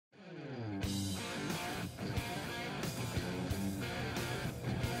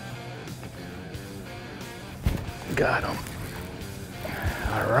got him.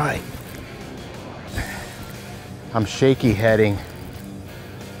 All right. I'm shaky heading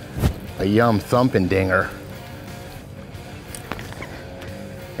a YUM Thump'N Dinger.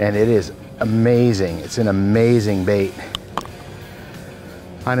 And it is amazing. It's an amazing bait.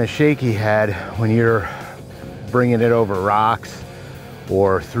 On a shaky head, when you're bringing it over rocks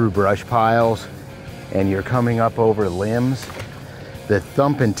or through brush piles and you're coming up over limbs, the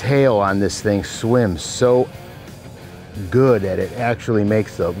thumping tail on this thing swims so good that it actually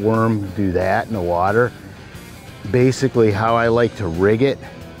makes the worm do that in the water. Basically, how I like to rig it,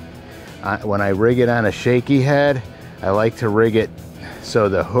 when I rig it on a shaky head, I like to rig it so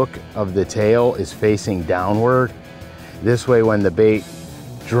the hook of the tail is facing downward. This way, when the bait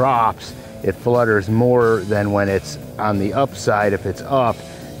drops, it flutters more than when it's on the upside. If it's up,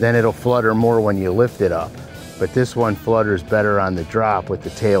 then it'll flutter more when you lift it up. But this one flutters better on the drop with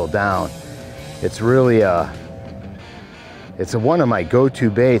the tail down. It's really it's one of my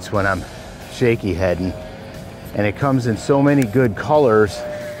go-to baits when I'm shaky heading. And it comes in so many good colors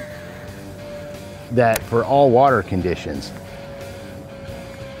that for all water conditions.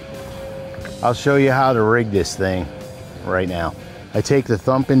 I'll show you how to rig this thing right now. I take the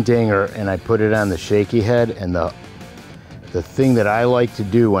Thump'N Dinger and I put it on the shaky head, and the thing that I like to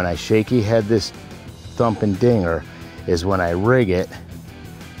do when I shaky head this Thump'N Dinger is when I rig it,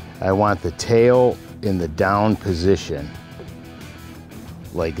 I want the tail in the down position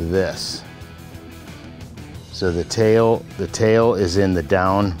like this. So the tail is in the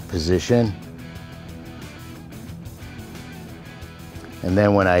down position. And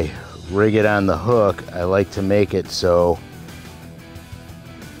then when I rig it on the hook, I like to make it so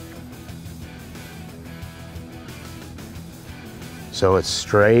it's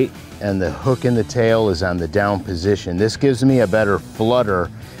straight and the hook in the tail is on the down position. This gives me a better flutter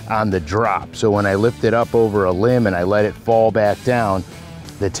on the drop. So when I lift it up over a limb and I let it fall back down,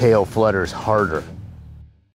 the tail flutters harder.